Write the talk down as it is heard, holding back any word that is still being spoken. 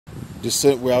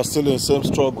We are still in the same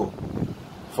struggle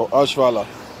for Esweiler.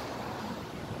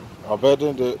 I'm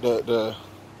begging the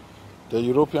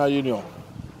European Union,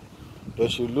 they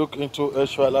should look into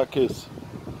Esweiler case,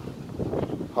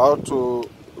 how to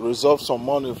resolve some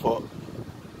money for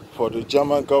the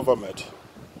German government.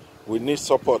 We need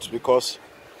support because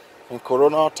when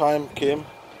Corona time came,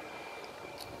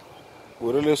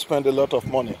 we really spent a lot of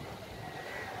money.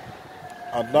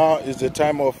 And now is the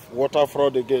time of water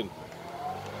fraud again.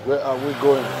 Where are we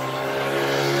going?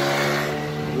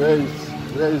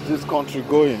 Where is this country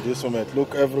going this moment?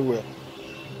 Look everywhere.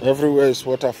 Everywhere is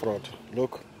water fraud.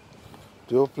 Look,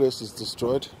 the whole place is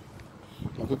destroyed.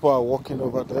 And people are walking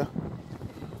over there.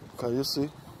 Can you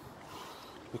see?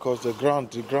 Because the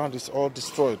ground is all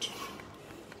destroyed.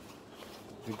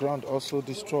 The ground also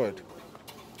destroyed.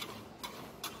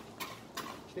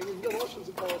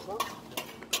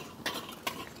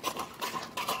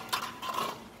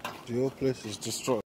 The whole place is destroyed.